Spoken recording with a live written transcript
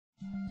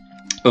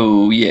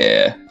Oh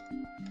yeah.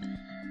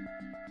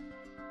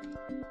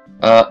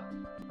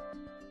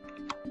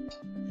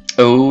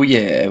 Oh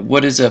yeah.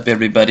 What is up,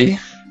 everybody?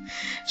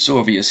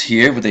 Sorvius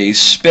here with a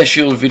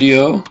special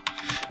video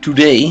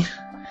today.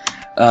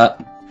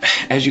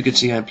 As you can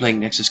see, I'm playing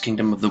Nexus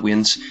Kingdom of the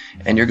Winds,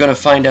 and you're gonna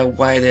find out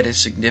why that is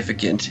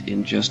significant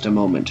in just a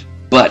moment.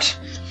 But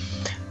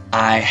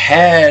I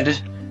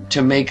had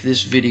to make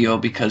this video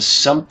because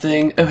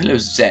something... Oh, hello,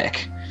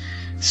 Zach.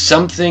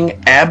 Something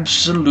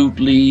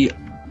absolutely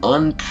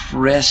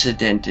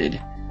unprecedented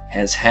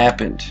has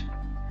happened.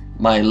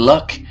 My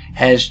luck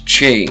has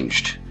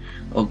changed,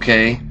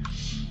 okay?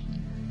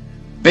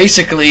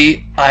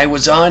 Basically, I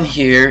was on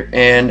here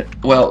and,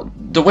 well,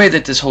 the way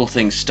that this whole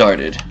thing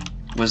started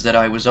was that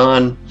I was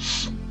on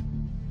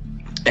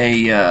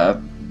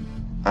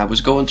I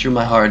was going through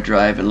my hard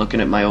drive and looking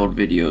at my old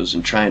videos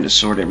and trying to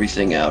sort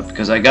everything out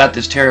because I got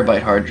this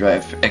terabyte hard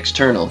drive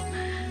external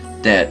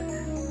that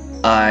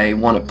I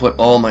want to put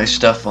all my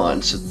stuff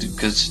on, so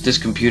because this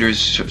computer is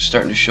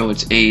starting to show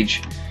its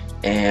age,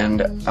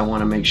 and I want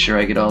to make sure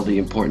I get all the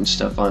important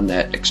stuff on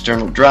that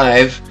external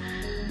drive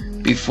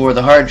before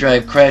the hard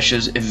drive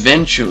crashes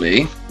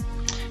eventually,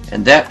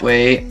 and that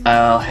way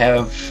I'll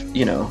have,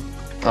 you know,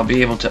 I'll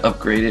be able to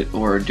upgrade it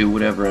or do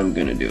whatever I'm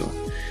gonna do.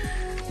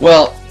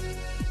 Well,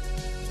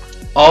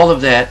 all of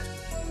that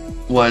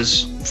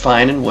was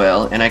fine and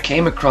well, and I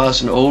came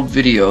across an old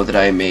video that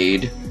I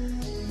made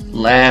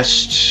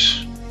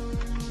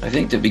I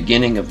think the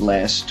beginning of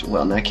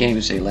well, I can't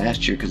even say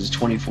last year because it's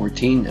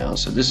 2014 now,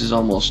 so this is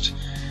almost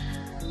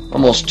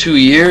 2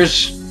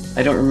 years.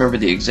 I don't remember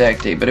the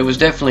exact date, but it was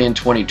definitely in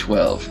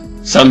 2012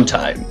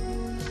 sometime.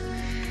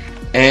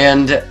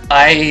 And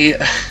I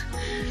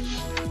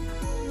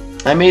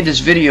made this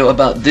video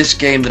about this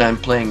game that I'm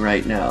playing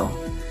right now,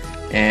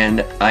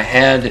 and I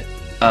had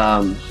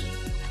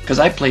because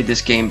I played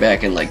this game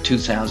back in like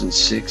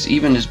 2006,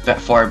 even as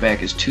far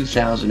back as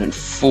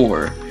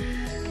 2004.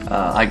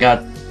 I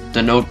got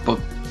the notebook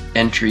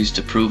entries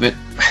to prove it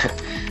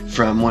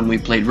from when we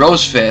played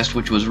Rosefest,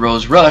 which was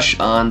Rose Rush,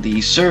 on the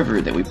server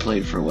that we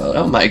played for a while.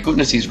 Oh my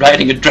goodness, he's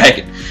riding a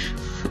dragon.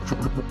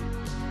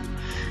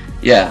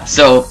 Yeah,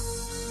 so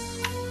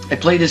I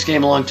played this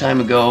game a long time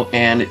ago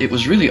and it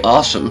was really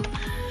awesome,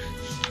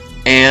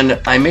 and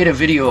I made a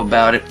video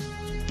about it,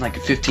 like a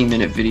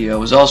 15-minute video. It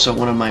was also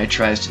one of my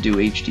tries to do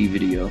HD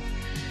video,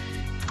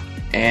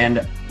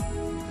 and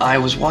I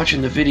was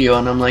watching the video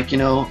and I'm like, you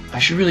know, I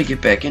should really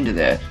get back into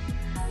that.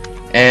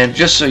 And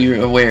just so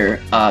you're aware,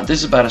 this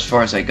is about as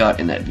far as I got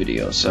in that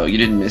video, so you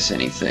didn't miss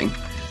anything.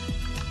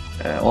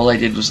 All I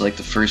did was like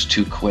the first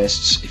 2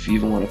 quests, if you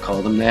even want to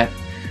call them that.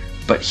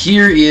 But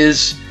here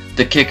is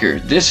the kicker.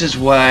 This is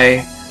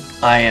why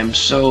I am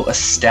so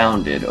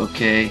astounded,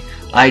 okay?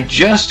 I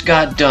just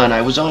got done.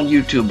 I was on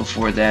YouTube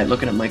before that,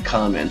 looking at my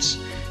comments,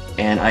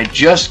 and I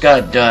just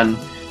got done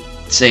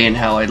saying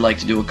how I'd like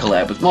to do a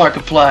collab with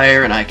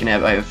Markiplier, and I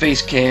have a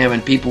face cam,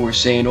 and people were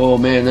saying, oh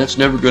man, that's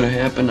never gonna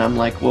happen. I'm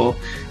like, well,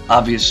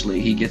 obviously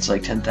he gets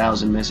like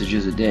 10,000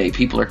 messages a day.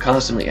 People are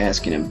constantly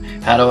asking him.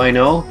 How do I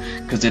know?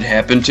 Because it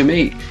happened to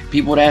me.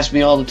 People would ask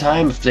me all the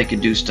time if they could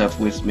do stuff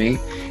with me,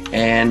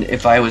 and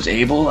if I was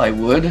able, I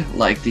would.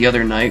 Like the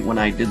other night when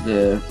I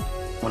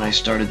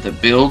started the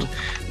build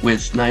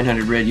with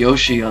 900 Red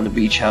Yoshi on the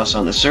beach house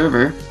on the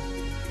server,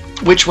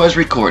 which was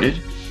recorded.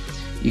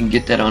 You can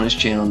get that on his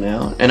channel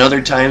now. And other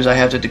times I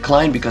have to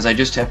decline because I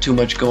just have too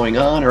much going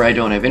on, or I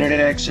don't have internet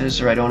access,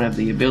 or I don't have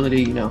the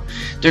ability, you know.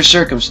 There's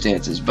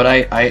circumstances. But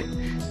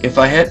if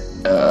I had,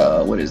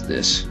 what is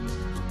this?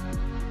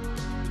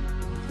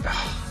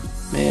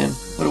 Oh, man,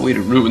 what a way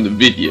to ruin the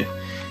video.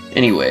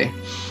 Anyway,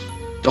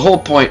 the whole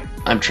point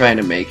I'm trying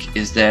to make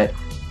is that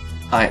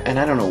and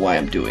I don't know why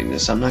I'm doing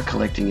this. I'm not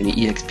collecting any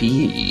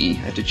EXP. I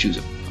have to choose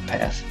a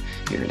path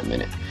here in a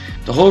minute.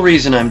 The whole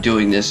reason I'm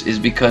doing this is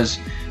because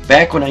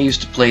back when I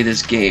used to play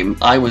this game,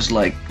 I was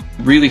like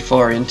really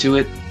far into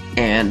it,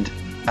 and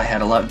I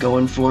had a lot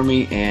going for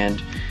me,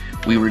 and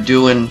we were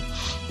doing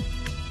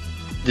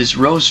this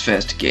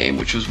Rosefest game,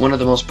 which was one of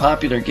the most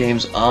popular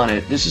games on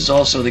it. This is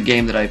also the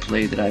game that I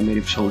played that I may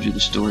have told you the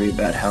story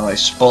about how I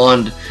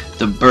spawned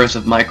the birth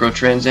of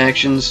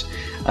microtransactions.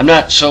 I'm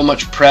not so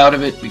much proud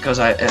of it because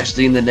I've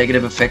seen the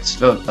negative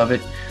effects of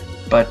it,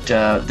 but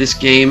this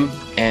game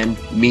and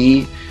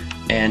me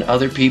and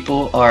other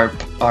people are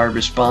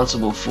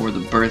responsible for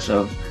the birth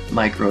of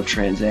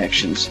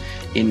microtransactions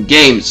in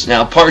games.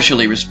 Now,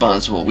 partially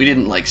responsible. We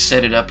didn't like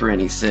set it up or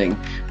anything,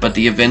 but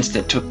the events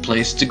that took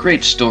place, it's a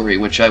great story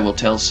which I will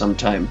tell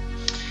sometime.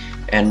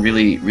 And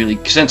really,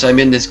 since I'm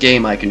in this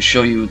game, I can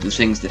show you the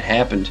things that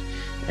happened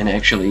and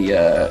actually,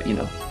 you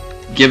know,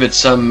 give it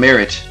some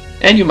merit.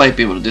 And you might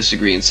be able to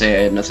disagree and say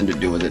I had nothing to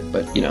do with it,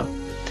 but, you know,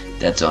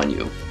 that's on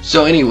you.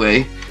 So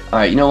anyway,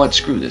 alright, you know what,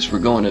 screw this. We're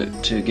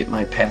going to get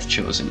my path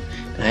chosen.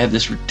 And I have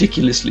this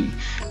ridiculously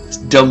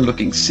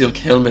dumb-looking silk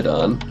helmet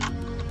on.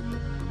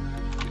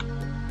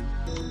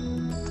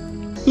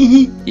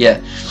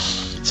 Yeah.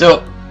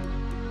 So,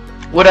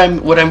 what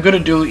I'm gonna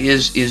do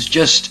is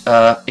just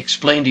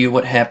explain to you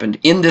what happened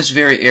in this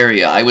very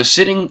area. I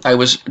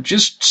was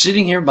just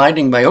sitting here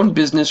minding my own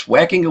business,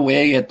 whacking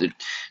away at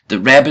the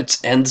rabbits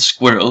and the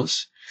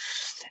squirrels,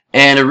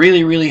 and a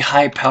really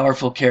high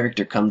powerful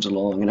character comes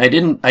along, and I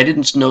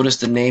didn't notice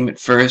the name at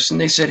first, and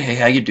they said, "Hey,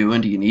 how you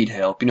doing? Do you need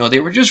help?" You know, they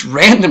were just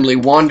randomly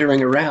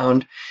wandering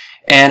around,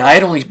 and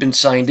I'd only been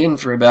signed in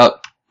for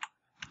about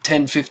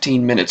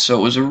 10-15 minutes, so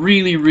it was a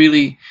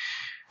really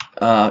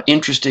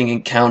interesting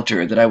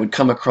encounter that I would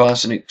come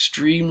across an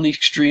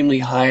extremely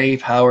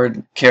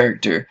high-powered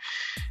character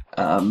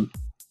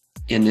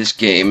in this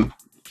game.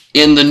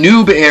 In the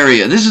noob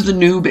area. This is the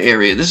noob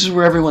area. This is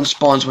where everyone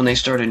spawns when they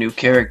start a new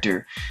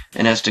character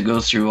and has to go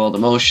through all the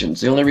motions.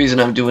 The only reason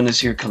I'm doing this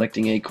here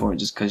collecting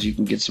acorns is because you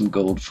can get some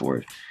gold for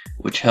it,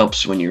 which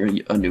helps when you're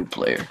a new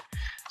player.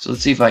 So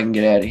let's see if I can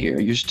get out of here.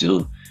 You're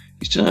still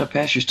not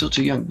past. You're still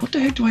too young. What the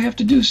heck do I have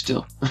to do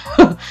still?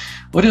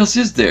 What else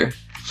is there?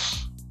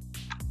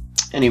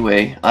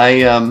 Anyway,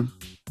 I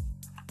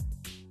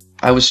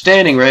was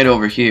standing right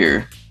over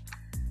here,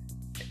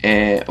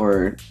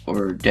 or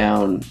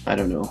down, I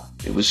don't know.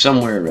 It was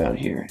somewhere around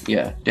here.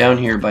 Yeah, down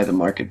here by the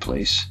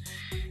marketplace.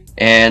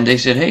 And they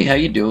said, "Hey, how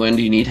you doing?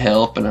 Do you need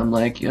help?" And I'm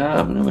like,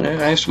 "Yeah."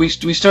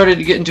 We started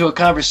to get into a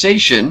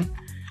conversation,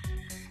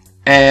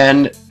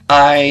 and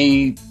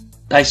I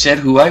said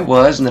who I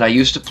was and that I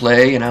used to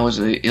play, and I was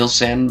a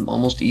Ilsan,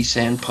 almost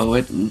Esan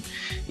poet, and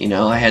you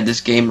know, I had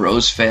this game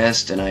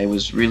Rosefest, and I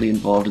was really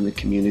involved in the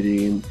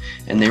community,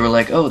 and they were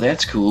like, "Oh,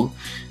 that's cool,"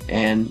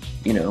 and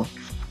you know,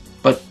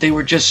 but they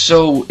were just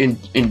so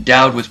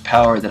endowed with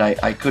power that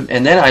I couldn't.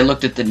 And then I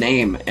looked at the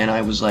name, and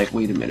I was like,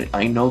 "Wait a minute,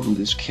 I know who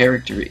this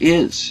character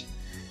is."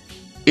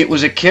 It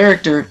was a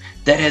character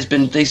that has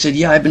been. They said,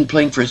 "Yeah, I've been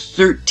playing for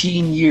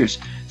 13 years."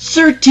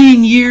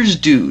 13 years,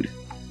 dude.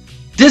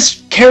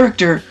 This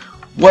character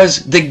was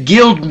the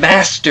guild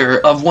master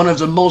of one of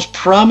the most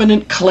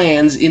prominent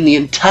clans in the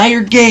entire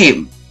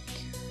game,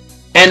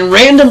 and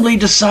randomly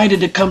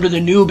decided to come to the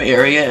noob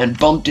area and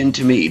bumped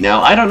into me.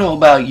 Now, I don't know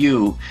about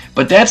you,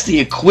 but that's the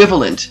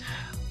equivalent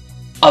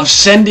of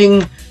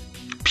sending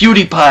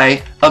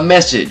PewDiePie a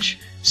message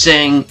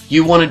saying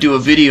you want to do a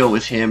video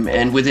with him,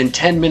 and within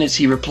 10 minutes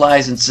he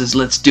replies and says,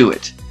 "Let's do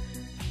it."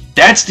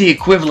 That's the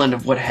equivalent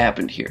of what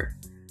happened here.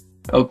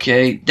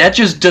 Okay? That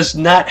just does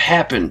not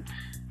happen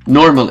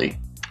normally.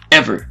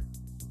 Ever.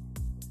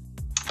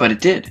 But it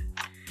did.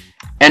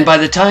 And by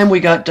the time we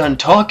got done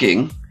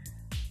talking,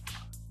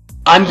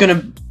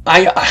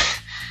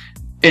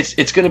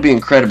 it's gonna be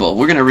incredible.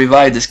 We're gonna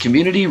revive this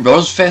community.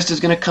 Rosefest is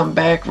gonna come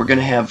back. We're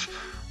gonna have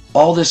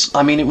all this.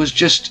 I mean, it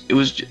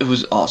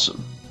was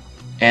awesome.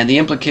 And the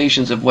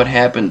implications of what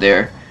happened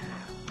there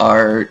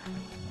are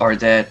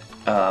that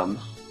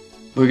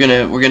we're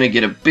gonna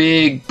get a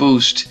big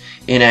boost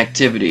in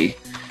activity.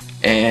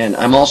 And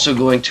I'm also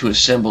going to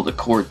assemble the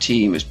core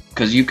team,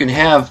 because you can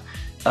have,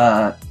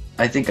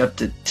 I think, up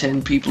to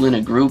 10 people in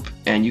a group,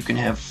 and you can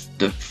have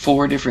the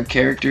 4 different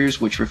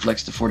characters, which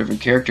reflects the 4 different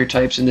character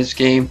types in this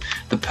game: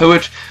 the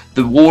poet,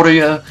 the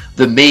warrior,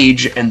 the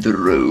mage, and the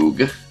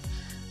rogue.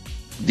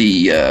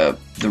 The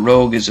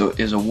rogue is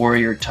a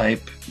warrior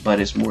type, but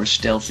it's more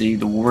stealthy.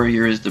 The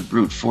warrior is the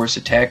brute force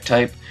attack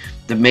type.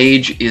 The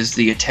mage is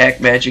the attack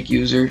magic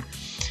user.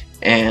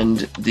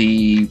 And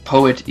the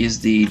poet is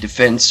the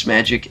defense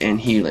magic and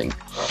healing.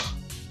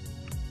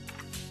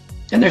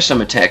 And there's some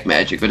attack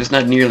magic, but it's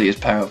not nearly as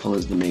powerful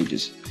as the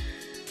mages.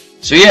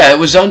 So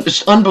yeah,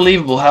 it's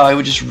unbelievable how I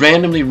would just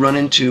randomly run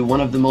into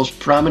one of the most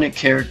prominent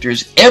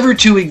characters ever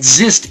to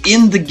exist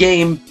in the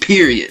game,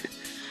 period.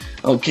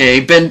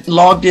 Okay, been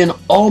logged in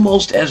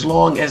almost as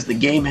long as the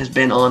game has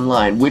been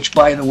online, which,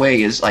 by the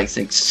way, is, I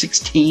think,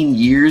 16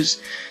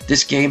 years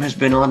this game has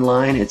been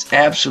online. It's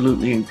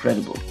absolutely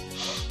incredible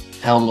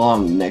how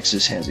long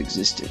Nexus has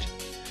existed.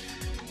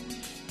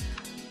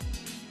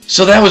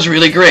 So that was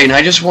really great, and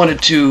I just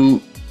wanted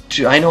to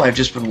I know I've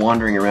just been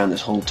wandering around this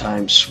whole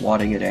time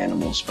swatting at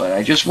animals, but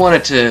I just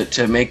wanted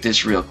to make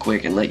this real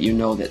quick and let you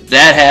know that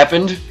that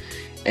happened,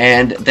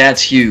 and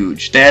that's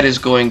huge. That is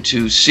going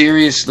to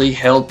seriously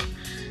help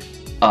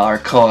our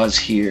cause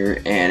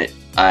here, and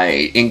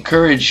I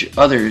encourage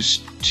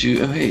others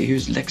to... Oh, hey,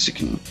 here's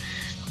Lexicon.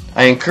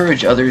 I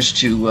encourage others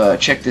to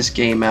check this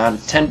game out.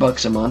 It's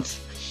 $10 a month.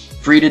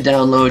 Free to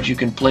download. You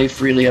can play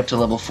freely up to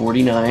level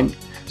 49,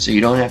 so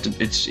you don't have to.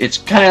 It's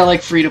kind of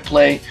like free to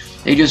play.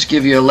 They just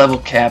give you a level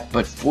cap,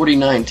 but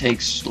 49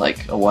 takes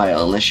like a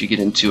while unless you get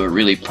into a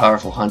really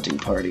powerful hunting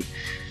party.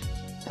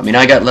 I mean,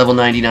 I got level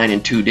 99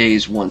 in 2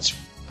 days once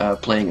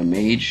playing a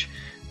mage,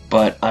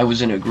 but I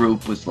was in a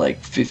group with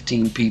like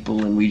 15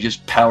 people, and we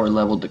just power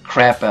leveled the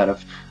crap out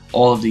of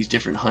all of these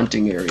different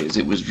hunting areas.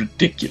 It was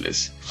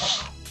ridiculous.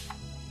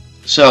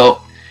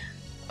 So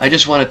I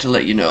just wanted to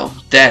let you know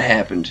that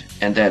happened,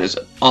 and that is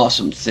an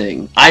awesome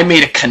thing. I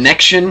made a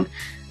connection,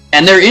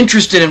 and they're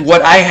interested in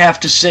what I have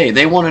to say.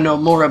 They want to know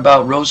more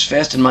about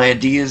Rosefest and my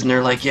ideas, and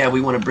they're like, yeah,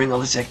 we want to bring all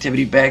this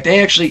activity back.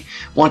 They actually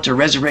want to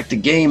resurrect the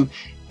game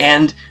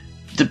and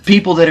the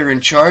people that are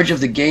in charge of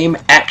the game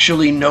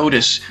actually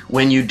notice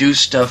when you do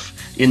stuff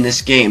in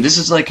this game. This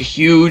is like a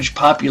huge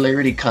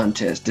popularity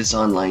contest, this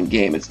online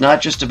game. It's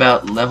not just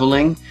about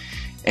leveling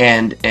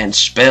and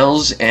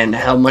spells and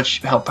how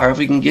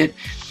powerful you can get.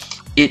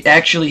 It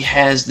actually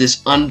has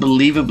this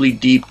unbelievably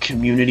deep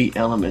community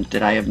element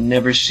that I have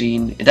never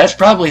seen. That's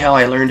probably how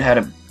I learned how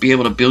to be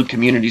able to build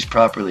communities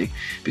properly,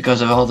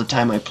 because of all the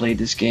time I played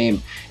this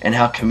game and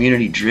how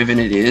community driven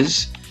it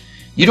is.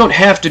 You don't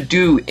have to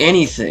do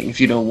anything if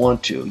you don't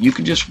want to. You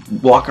can just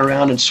walk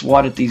around and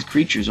swat at these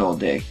creatures all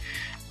day.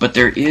 But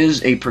there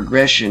is a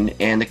progression,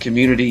 and the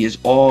community is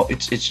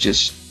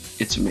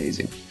it's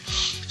amazing.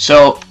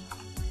 So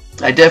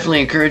I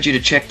definitely encourage you to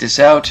check this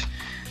out,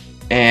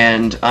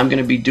 and I'm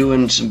going to be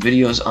doing some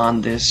videos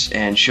on this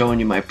and showing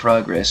you my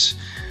progress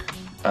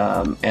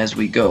as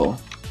we go.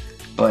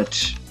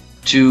 But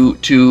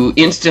to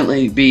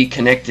instantly be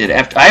connected,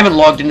 after I haven't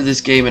logged into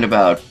this game in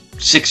about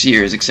 6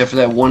 years, except for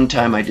that one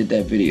time I did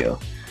that video.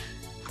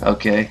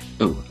 Okay.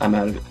 Oh, I'm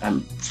out of it.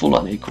 I'm full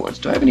on acorns.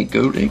 Do I have any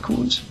gold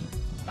acorns?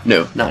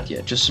 No, not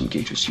yet. Just some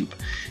gator soup.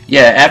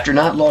 Yeah, after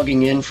not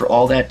logging in for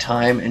all that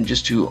time and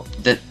just to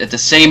at the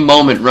same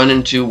moment run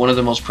into one of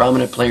the most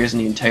prominent players in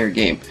the entire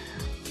game,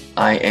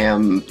 I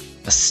am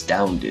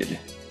astounded.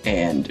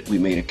 And we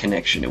made a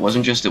connection. It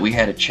wasn't just that we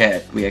had a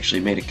chat. We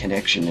actually made a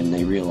connection, and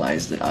they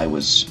realized that I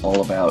was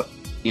all about,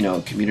 you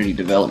know, community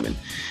development.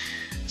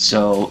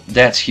 So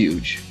that's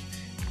huge.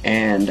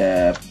 And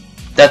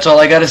that's all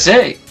I gotta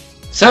say.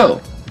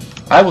 So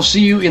I will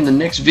see you in the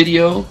next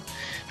video.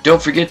 Don't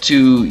forget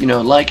to, you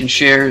know, like and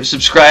share,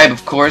 subscribe,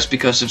 of course,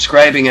 because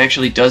subscribing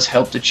actually does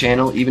help the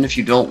channel. Even if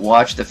you don't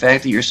watch, the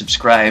fact that you're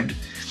subscribed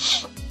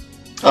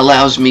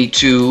allows me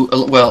to,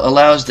 well,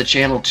 allows the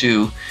channel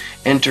to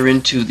enter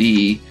into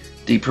the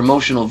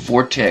promotional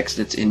vortex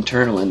that's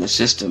internal in the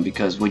system,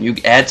 because when you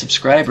add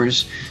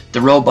subscribers,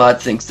 the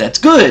robot thinks that's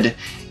good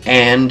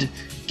and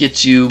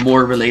gets you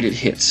more related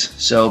hits.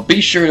 So be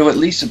sure to at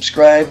least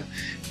subscribe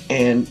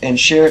and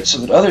share it so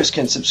that others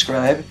can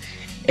subscribe.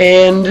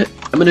 And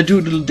I'm gonna do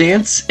a little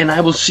dance, and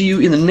I will see you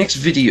in the next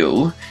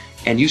video,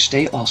 and you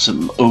stay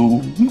awesome.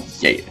 Oh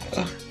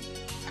yeah.